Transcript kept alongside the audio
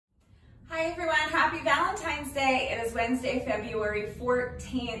Hi everyone, happy Valentine's Day. It is Wednesday, February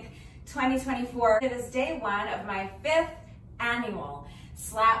 14th, 2024. It is day one of my 5th annual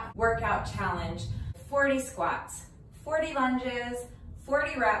SLAP workout challenge. 40 squats, 40 lunges,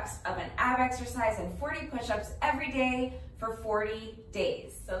 40 reps of an ab exercise, and 40 push-ups every day for 40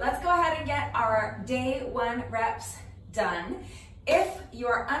 days. So let's go ahead and get our day one reps done. If you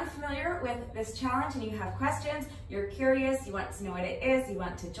are unfamiliar with this challenge and you have questions, you're curious, you want to know what it is, you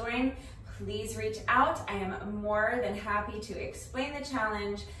want to join, please reach out. I am more than happy to explain the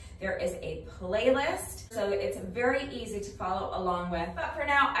challenge. There is a playlist, so it's very easy to follow along with. But for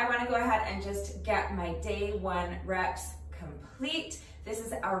now, I want to go ahead and just get my day one reps complete. This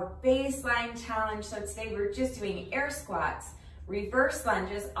is our baseline challenge. So today we're just doing air squats, reverse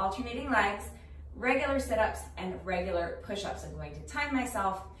lunges, alternating legs, regular sit-ups, and regular push-ups. I'm going to time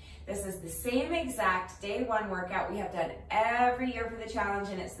myself. This is the same exact day one workout we have done every year for the challenge,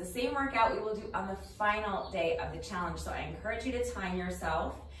 and it's the same workout we will do on the final day of the challenge. So I encourage you to time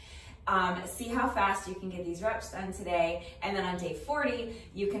yourself. See how fast you can get these reps done today, and then on day 40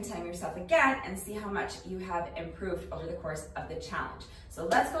 you can time yourself again and see how much you have improved over the course of the challenge. So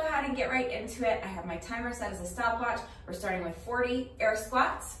let's go ahead and get right into it. I have my timer set as a stopwatch. We're starting with 40 air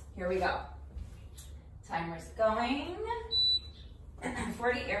squats. Here we go. Timer's going.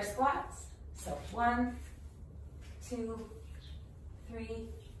 40 air squats. So 1, 2, 3,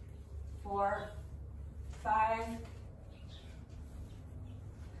 4, 5,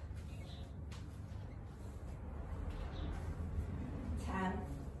 10,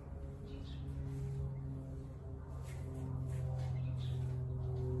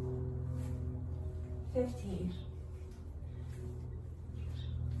 15,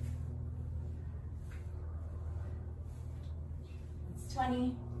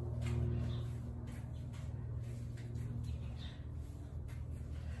 20,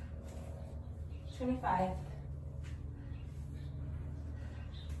 25,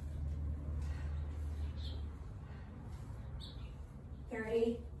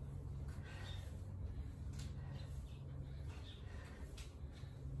 30,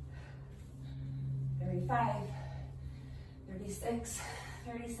 35, 36,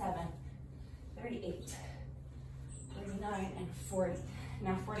 37, 38, 39, and 40.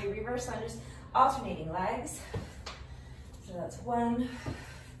 Now 40 reverse lunges, alternating legs. So that's 1,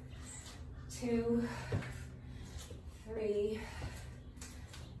 2, 3,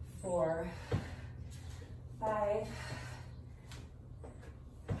 4, 5,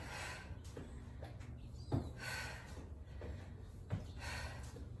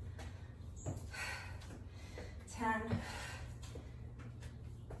 10,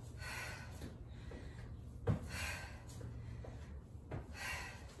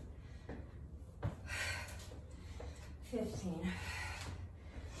 15,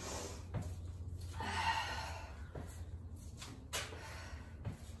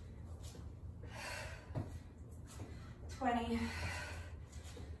 20,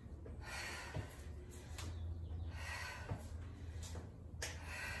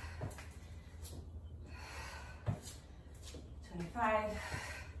 25,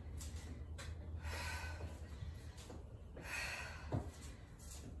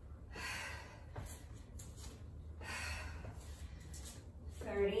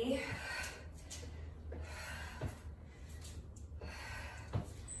 30,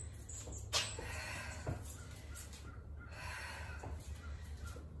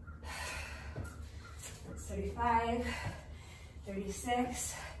 35,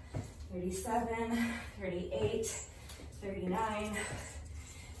 36, 37, 38, 39,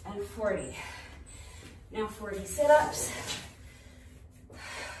 and 40. Now 40 sit-ups.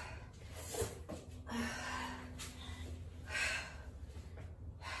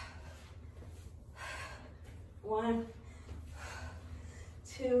 One,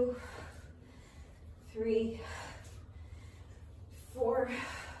 2, 3, 4,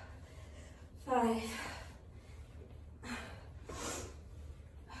 5,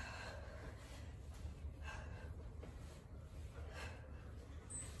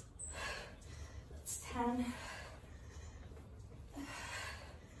 10,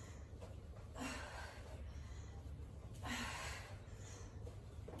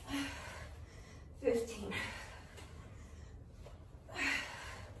 15,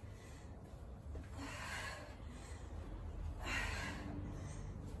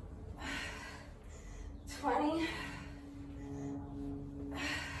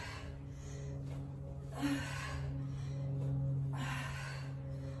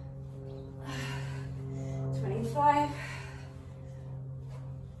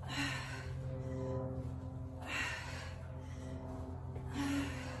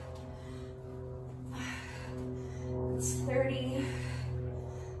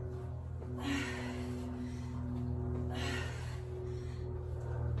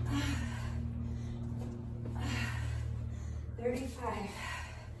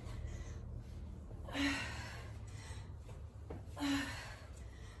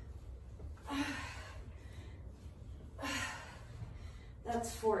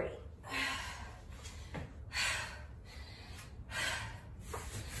 That's 40.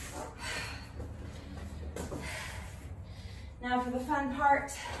 Now for the fun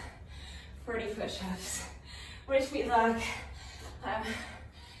part, 40 push-ups. Wish me luck. I'm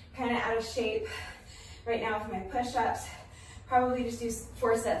kind of out of shape right now with my push-ups. Probably just do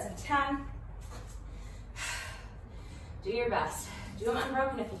 4 sets of 10. Do your best. Do them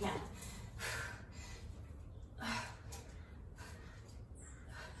unbroken if you can.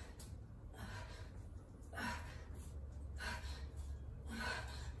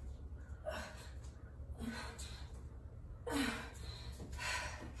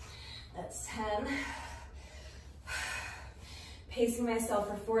 That's 10. Pacing myself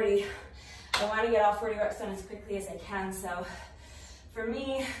for 40. I want to get all 40 reps done as quickly as I can, so for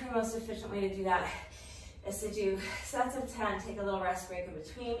me, the most efficient way to do that is to do sets of 10, take a little rest break in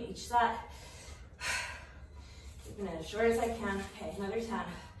between each set. Keeping it as short as I can. Okay, another 10.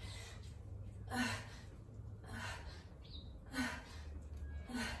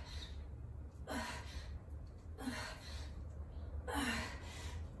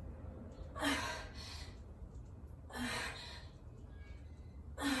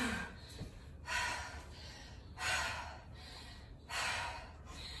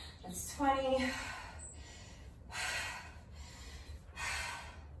 That's 20.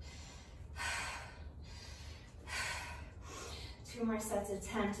 Two more sets of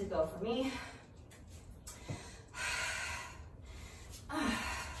 10 to go for me.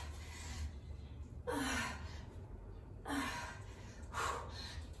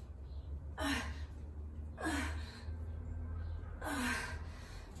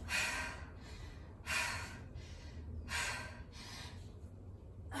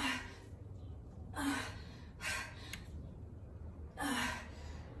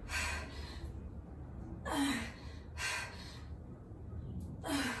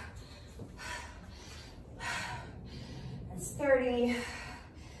 That's 30.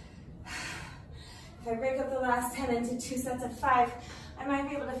 If I break up the last 10 into 2 sets of 5, I might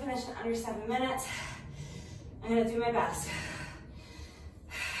be able to finish in under 7 minutes. I'm gonna do my best.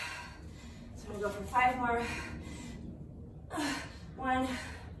 So I'm gonna go for 5 more. 1,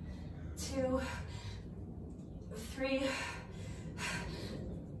 2, 3,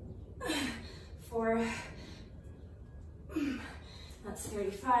 4. That's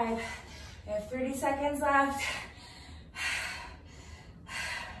 35. I have 30 seconds left.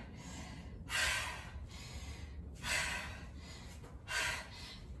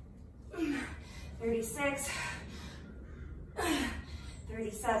 36,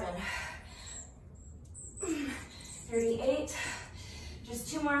 37, 38,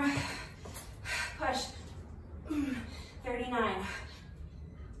 just 2 more, push, 39,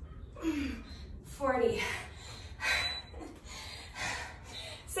 40,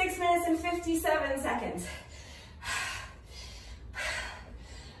 6 minutes and 57 seconds.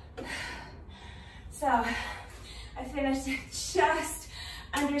 So I finished just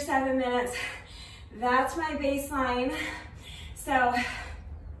under 7 minutes. That's my baseline. So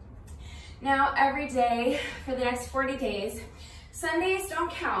now every day for the next 40 days, Sundays don't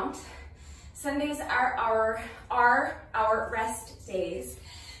count. Sundays are our rest days.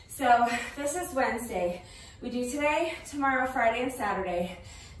 So this is Wednesday. We do today, tomorrow, Friday, and Saturday.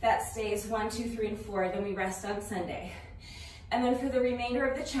 That's days 1, 2, 3, and 4. Then we rest on Sunday. And then for the remainder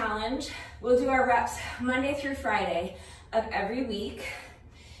of the challenge, we'll do our reps Monday through Friday of every week.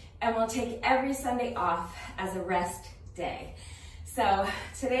 And we'll take every Sunday off as a rest day. So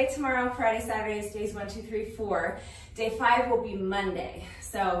today, tomorrow, Friday, Saturday is days 1, 2, 3, 4. Day 5 will be Monday.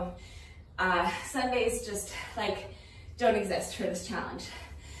 So Sundays just like don't exist for this challenge.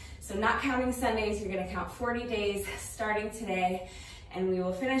 So not counting Sundays, you're gonna count 40 days starting today, and we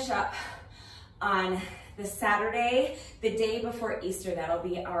will finish up on the Saturday, the day before Easter. That'll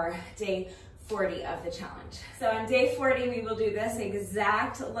be our day 40 of the challenge. So on day 40, we will do this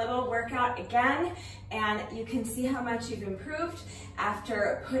exact little workout again, and you can see how much you've improved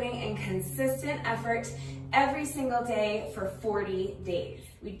after putting in consistent effort every single day for 40 days.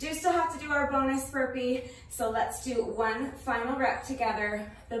 We do still have to do our bonus burpee, so let's do one final rep together.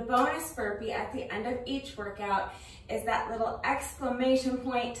 The bonus burpee at the end of each workout is that little exclamation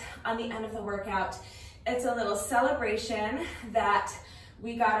point on the end of the workout. It's a little celebration that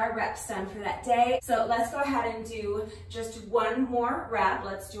we got our reps done for that day. So let's go ahead and do just one more rep.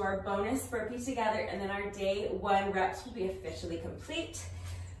 Let's do our bonus burpee together, and then our day 1 reps will be officially complete.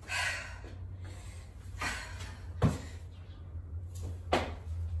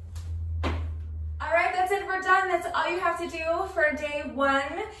 done. That's all you have to do for day 1.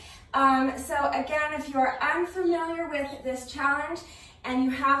 So again, if you are unfamiliar with this challenge and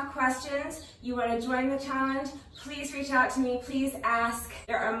you have questions, you want to join the challenge, please reach out to me, please ask.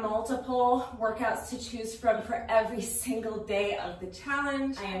 There are multiple workouts to choose from for every single day of the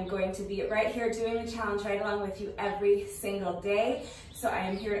challenge. I am going to be right here doing the challenge right along with you every single day. So I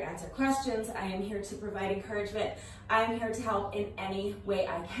am here to answer questions, I am here to provide encouragement, I am here to help in any way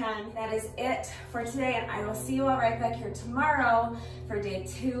I can. That is it for today, and I will see you all right back here tomorrow for day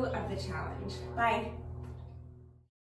 2 of the challenge. Bye.